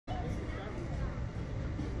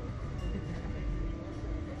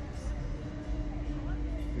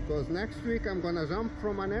because next week I'm gonna jump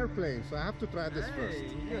from an airplane, so I have to try this first. Hey,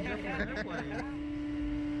 you gotta jump from an airplane.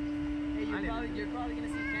 Hey, you're probably gonna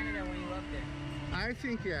see Canada when you're up there. I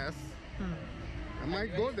think yes. I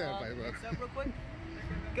might go there by the way. What's up real quick?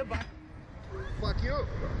 Goodbye. Fuck you!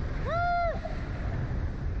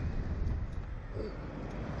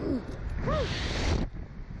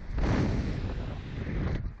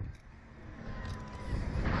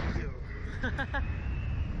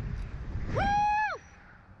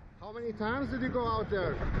 How many times did you go out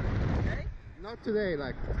there? Today? Not today,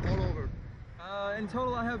 like all over. In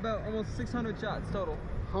total, I have about almost 600 shots total.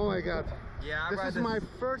 Oh my god. Yeah, This is my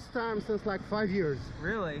first time since like 5 years.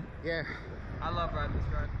 Really? Yeah. I love riding this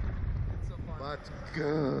ride. It's so fun. But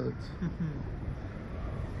good.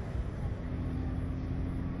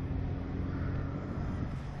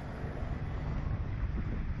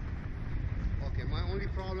 Okay, my only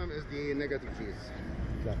problem is the negative G's.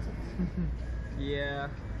 That's it. Yeah.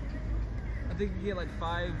 I think you get like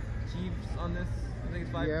 5 Jeeps on this. I think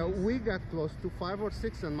it's 5 Yeah, Gs. we got close to 5 or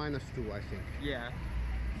 6 and -2, I think. Yeah.